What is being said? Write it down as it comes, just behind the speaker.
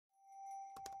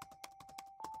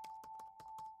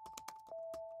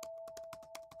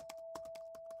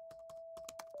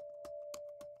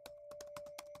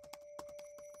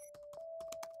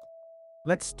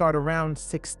Let's start around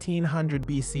 1600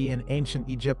 BC in ancient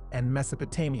Egypt and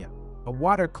Mesopotamia. A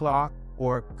water clock,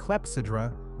 or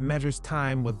clepsydra, measures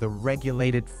time with the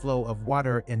regulated flow of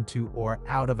water into or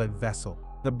out of a vessel.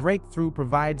 The breakthrough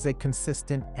provides a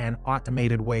consistent and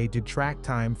automated way to track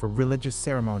time for religious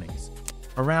ceremonies.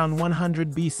 Around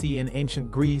 100 BC in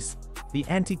ancient Greece, the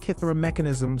Antikythera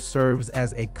Mechanism serves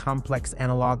as a complex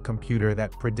analog computer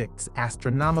that predicts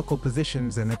astronomical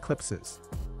positions and eclipses.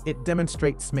 It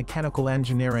demonstrates mechanical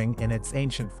engineering in its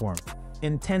ancient form.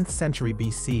 In 10th century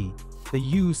BC, the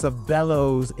use of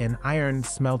bellows in iron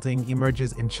smelting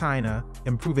emerges in China,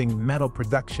 improving metal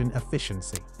production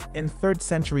efficiency. In 3rd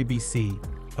century BC,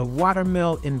 a water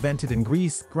mill invented in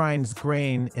Greece grinds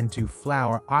grain into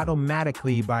flour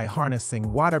automatically by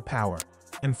harnessing water power.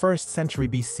 In 1st century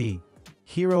BC,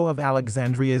 hero of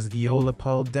Alexandria's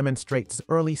Aeolipile demonstrates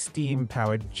early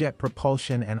steam-powered jet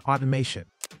propulsion and automation.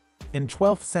 In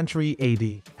 12th century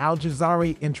AD,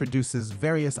 Al-Jazari introduces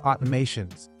various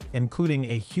automations, including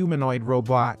a humanoid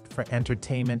robot for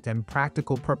entertainment and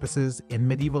practical purposes in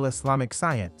medieval Islamic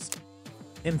science.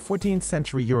 In 14th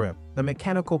century Europe, the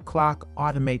mechanical clock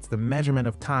automates the measurement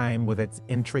of time with its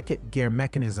intricate gear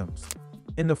mechanisms.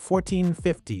 In the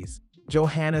 1450s,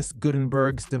 Johannes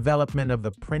Gutenberg's development of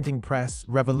the printing press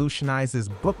revolutionizes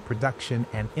book production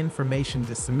and information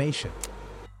dissemination.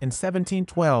 In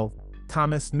 1712,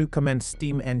 Thomas Newcomen's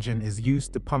steam engine is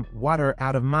used to pump water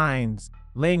out of mines,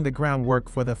 laying the groundwork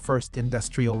for the first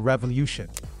industrial revolution.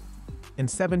 In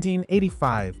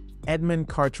 1785, Edmund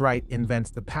Cartwright invents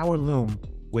the power loom,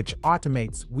 which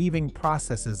automates weaving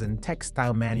processes in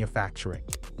textile manufacturing.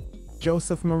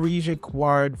 Joseph Marie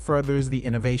Jacquard furthers the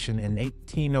innovation in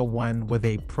 1801 with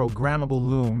a programmable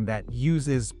loom that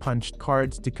uses punched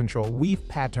cards to control weave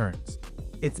patterns.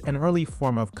 It's an early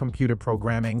form of computer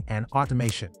programming and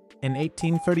automation. In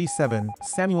 1837,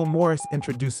 Samuel Morse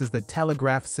introduces the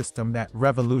telegraph system that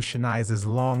revolutionizes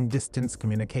long-distance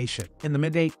communication. In the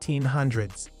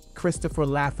mid-1800s, Christopher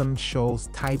Latham Scholl's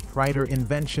typewriter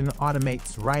invention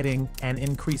automates writing and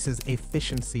increases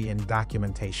efficiency in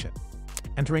documentation.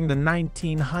 Entering the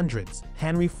 1900s,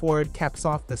 Henry Ford caps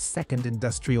off the second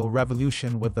industrial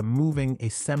revolution with the moving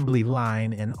assembly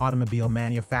line in automobile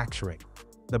manufacturing.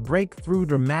 The breakthrough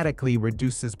dramatically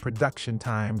reduces production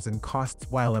times and costs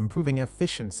while improving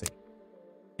efficiency.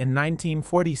 In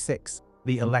 1946,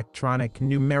 the electronic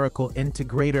numerical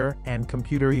integrator and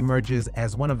computer emerges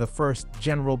as one of the first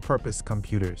general-purpose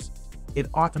computers.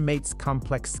 It automates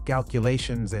complex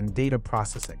calculations and data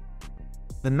processing.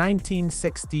 The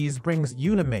 1960s brings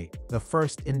Unimate, the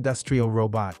first industrial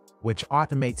robot, which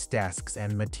automates tasks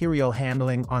and material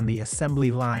handling on the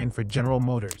assembly line for General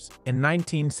Motors. In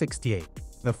 1968,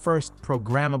 the first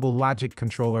programmable logic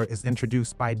controller is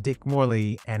introduced by Dick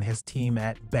Morley and his team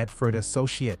at Bedford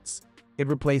Associates. It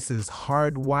replaces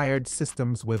hardwired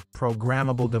systems with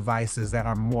programmable devices that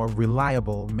are more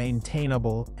reliable,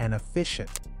 maintainable, and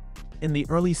efficient. In the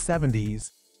early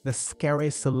 70s, the Scary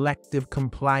Selective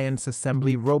Compliance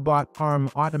Assembly Robot Arm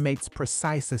automates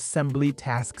precise assembly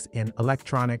tasks in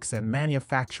electronics and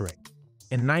manufacturing.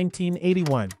 In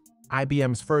 1981,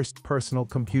 IBM's first personal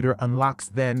computer unlocks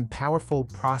then powerful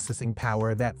processing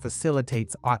power that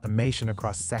facilitates automation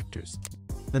across sectors.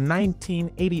 The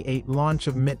 1988 launch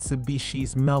of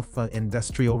Mitsubishi's Melfa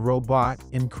industrial robot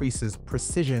increases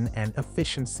precision and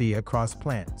efficiency across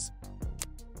plants.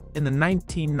 In the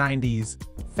 1990s,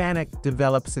 Fanuc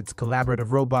develops its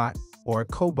collaborative robot, or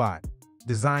Cobot,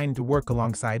 designed to work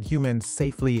alongside humans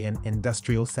safely in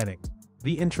industrial settings.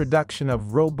 The introduction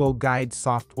of RoboGuide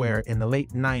software in the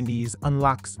late 90s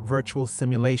unlocks virtual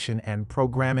simulation and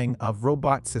programming of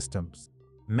robot systems.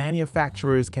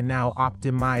 Manufacturers can now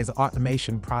optimize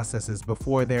automation processes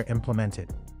before they're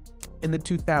implemented. In the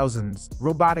 2000s,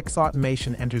 robotics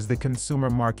automation enters the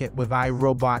consumer market with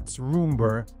iRobot's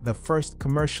Roomba, the first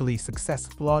commercially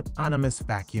successful autonomous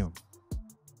vacuum.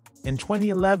 In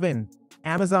 2011,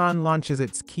 Amazon launches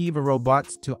its Kiva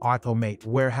robots to automate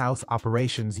warehouse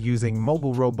operations using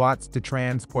mobile robots to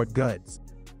transport goods.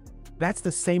 That's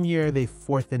the same year the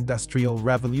fourth industrial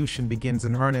revolution begins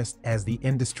in earnest as the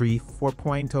Industry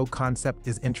 4.0 concept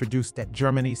is introduced at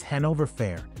Germany's Hanover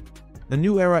Fair. The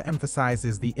new era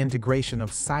emphasizes the integration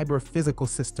of cyber-physical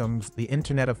systems, the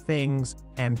Internet of Things,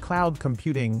 and cloud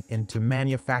computing into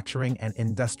manufacturing and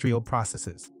industrial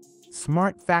processes.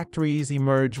 Smart factories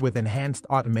emerge with enhanced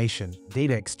automation,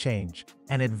 data exchange,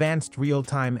 and advanced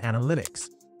real-time analytics.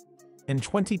 In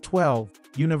 2012,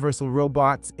 Universal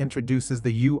Robots introduces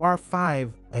the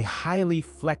UR5, a highly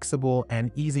flexible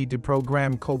and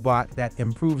easy-to-program cobot that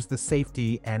improves the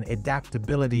safety and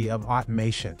adaptability of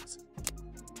automations.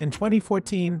 In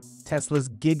 2014, Tesla's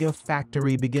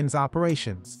Gigafactory begins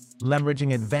operations,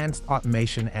 leveraging advanced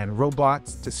automation and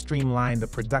robots to streamline the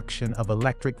production of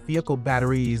electric vehicle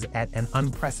batteries at an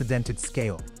unprecedented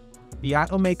scale. The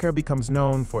automaker becomes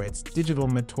known for its digital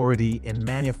maturity in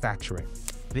manufacturing.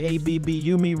 The ABB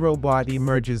Yumi robot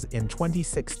emerges in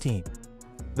 2016.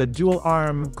 The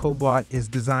dual-arm Cobot is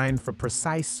designed for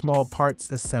precise small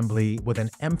parts assembly with an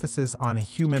emphasis on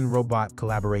human-robot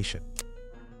collaboration.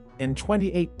 In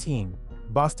 2018,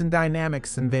 Boston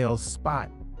Dynamics unveils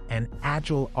Spot, an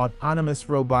agile autonomous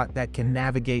robot that can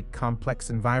navigate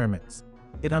complex environments.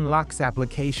 It unlocks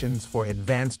applications for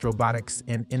advanced robotics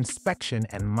in inspection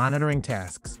and monitoring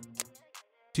tasks.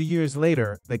 2 years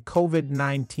later, the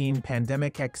COVID-19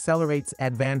 pandemic accelerates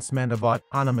advancement of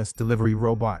autonomous delivery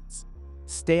robots.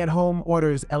 Stay-at-home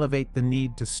orders elevate the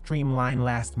need to streamline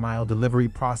last-mile delivery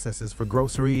processes for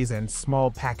groceries and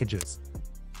small packages.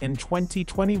 In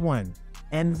 2021,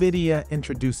 NVIDIA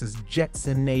introduces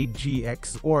Jetson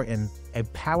AGX Orin, a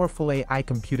powerful AI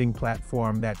computing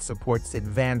platform that supports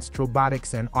advanced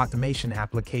robotics and automation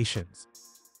applications.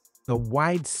 The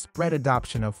widespread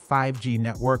adoption of 5G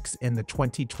networks in the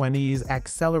 2020s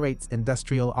accelerates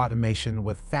industrial automation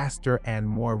with faster and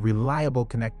more reliable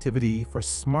connectivity for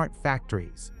smart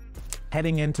factories.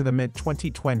 Heading into the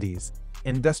mid-2020s,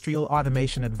 industrial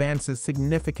automation advances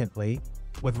significantly,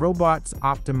 with robots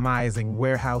optimizing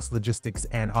warehouse logistics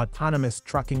and autonomous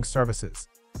trucking services.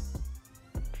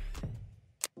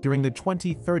 During the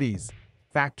 2030s,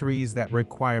 factories that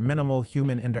require minimal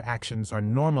human interactions are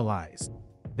normalized.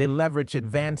 They leverage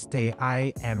advanced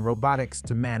AI and robotics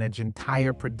to manage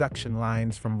entire production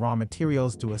lines from raw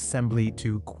materials to assembly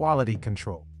to quality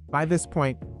control. By this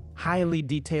point, highly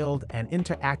detailed and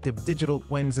interactive digital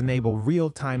twins enable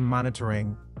real-time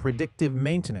monitoring, predictive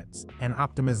maintenance, and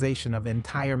optimization of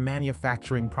entire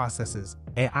manufacturing processes.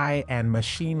 AI and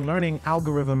machine learning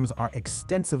algorithms are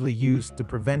extensively used to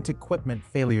prevent equipment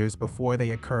failures before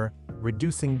they occur,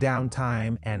 reducing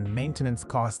downtime and maintenance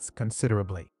costs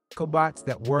considerably. Cobots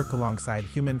that work alongside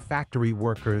human factory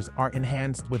workers are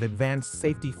enhanced with advanced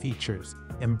safety features,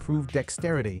 improved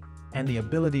dexterity, and the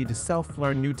ability to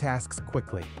self-learn new tasks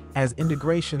quickly. As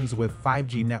integrations with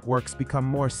 5G networks become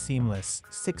more seamless,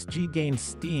 6G gains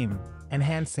steam,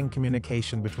 enhancing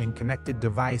communication between connected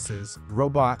devices,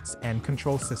 robots, and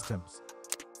control systems.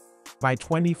 By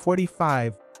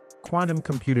 2045, quantum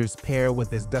computers pair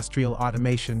with industrial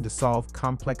automation to solve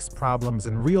complex problems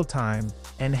in real time,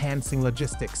 enhancing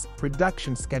logistics,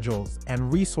 production schedules,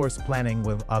 and resource planning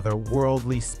with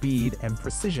otherworldly speed and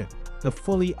precision. The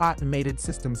fully automated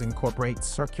systems incorporate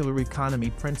circular economy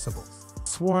principles.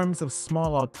 Swarms of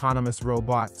small autonomous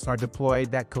robots are deployed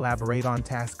that collaborate on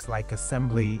tasks like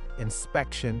assembly,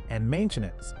 inspection, and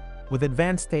maintenance. With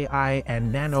advanced AI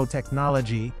and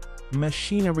nanotechnology,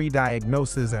 machinery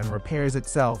diagnoses and repairs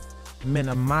itself,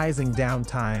 minimizing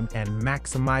downtime and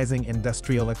maximizing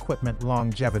industrial equipment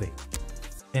longevity.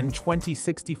 In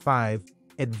 2065,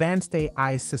 advanced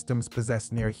AI systems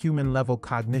possess near-human-level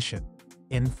cognition.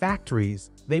 In factories,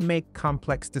 they make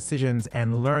complex decisions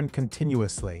and learn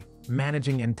continuously,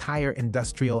 managing entire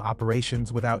industrial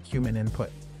operations without human input.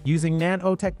 Using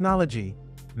nanotechnology,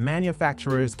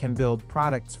 manufacturers can build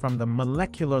products from the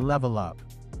molecular level up.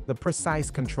 The precise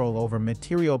control over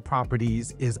material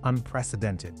properties is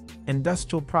unprecedented.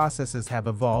 Industrial processes have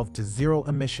evolved to zero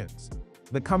emissions.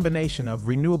 The combination of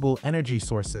renewable energy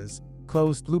sources,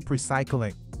 closed-loop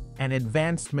recycling, and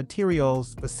advanced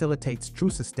materials facilitates true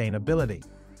sustainability.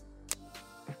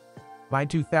 By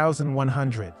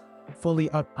 2100,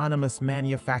 fully autonomous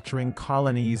manufacturing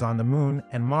colonies on the Moon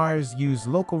and Mars use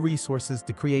local resources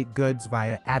to create goods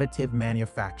via additive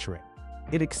manufacturing.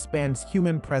 It expands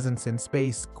human presence in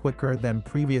space quicker than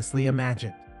previously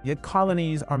imagined. Yet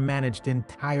colonies are managed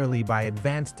entirely by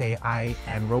advanced AI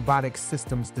and robotic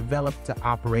systems developed to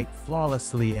operate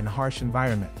flawlessly in harsh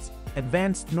environments.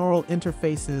 Advanced neural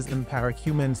interfaces empower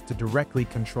humans to directly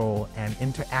control and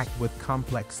interact with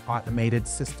complex automated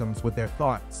systems with their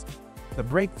thoughts. The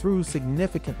breakthrough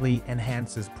significantly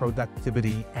enhances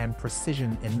productivity and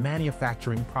precision in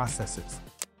manufacturing processes.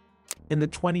 In the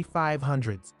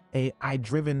 2500s,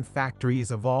 AI-driven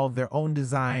factories evolve their own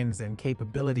designs and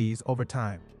capabilities over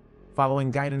time.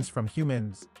 Following guidance from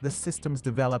humans, the systems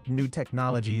develop new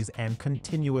technologies and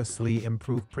continuously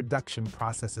improve production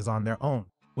processes on their own.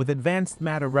 With advanced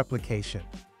matter replication,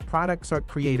 products are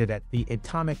created at the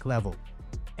atomic level.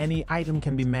 Any item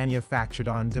can be manufactured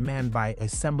on demand by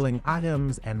assembling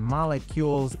atoms and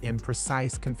molecules in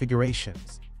precise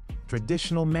configurations.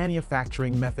 Traditional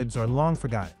manufacturing methods are long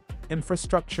forgotten.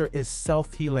 Infrastructure is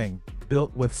self-healing,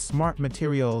 built with smart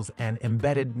materials and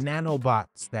embedded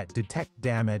nanobots that detect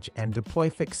damage and deploy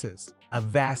fixes. A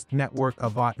vast network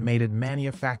of automated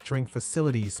manufacturing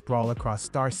facilities sprawl across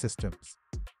star systems.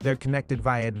 They're connected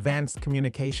via advanced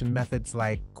communication methods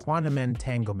like quantum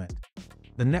entanglement.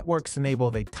 The networks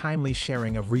enable the timely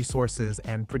sharing of resources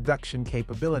and production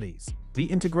capabilities.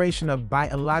 The integration of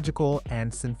biological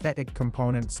and synthetic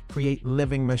components create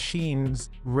living machines,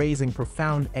 raising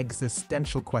profound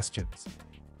existential questions.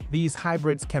 These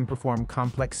hybrids can perform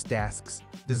complex tasks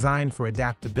designed for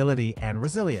adaptability and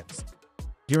resilience.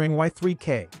 During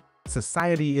Y3K,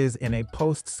 society is in a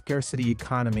post-scarcity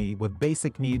economy with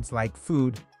basic needs like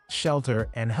food, shelter,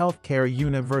 and healthcare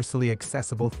universally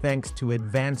accessible thanks to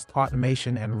advanced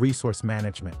automation and resource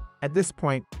management. At this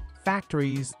point,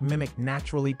 factories mimic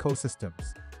natural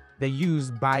ecosystems. They use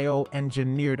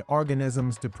bioengineered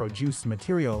organisms to produce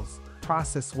materials,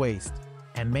 process waste,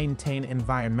 and maintain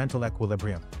environmental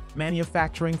equilibrium.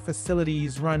 Manufacturing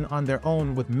facilities run on their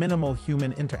own with minimal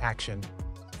human interaction,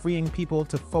 freeing people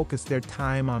to focus their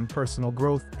time on personal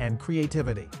growth and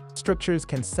creativity. Structures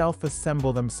can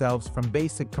self-assemble themselves from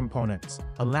basic components,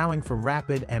 allowing for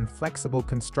rapid and flexible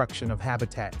construction of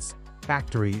habitats,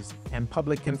 factories, and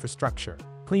public infrastructure.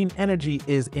 Clean energy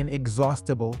is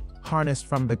inexhaustible, harnessed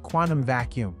from the quantum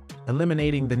vacuum,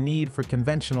 eliminating the need for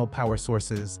conventional power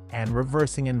sources and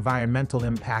reversing environmental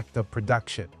impact of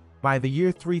production. By the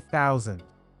year 3000,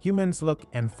 humans look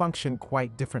and function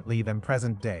quite differently than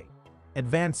present day.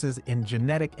 Advances in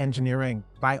genetic engineering,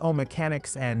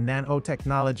 biomechanics, and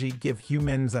nanotechnology give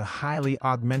humans a highly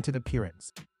augmented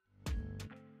appearance.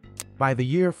 By the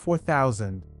year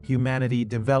 4000, humanity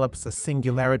develops a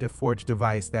singularity-forged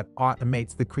device that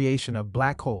automates the creation of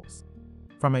black holes.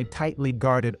 From a tightly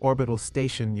guarded orbital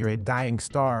station near a dying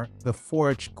star, the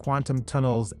forge quantum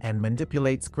tunnels and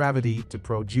manipulates gravity to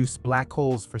produce black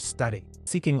holes for study.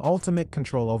 Seeking ultimate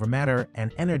control over matter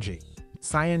and energy,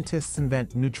 scientists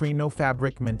invent neutrino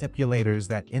fabric manipulators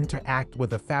that interact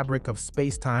with the fabric of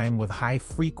space-time with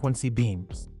high-frequency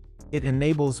beams. It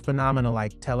enables phenomena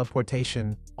like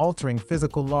teleportation, altering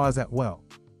physical laws at will.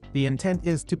 The intent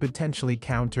is to potentially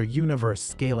counter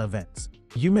universe-scale events.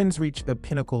 Humans reach the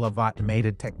pinnacle of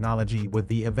automated technology with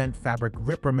the Event Fabric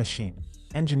Ripper machine,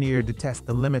 engineered to test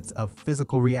the limits of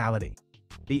physical reality.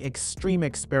 The extreme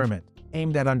experiment,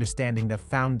 aimed at understanding the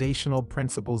foundational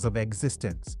principles of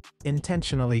existence,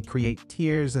 intentionally create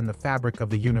tears in the fabric of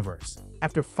the universe.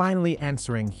 After finally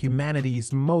answering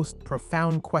humanity's most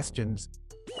profound questions,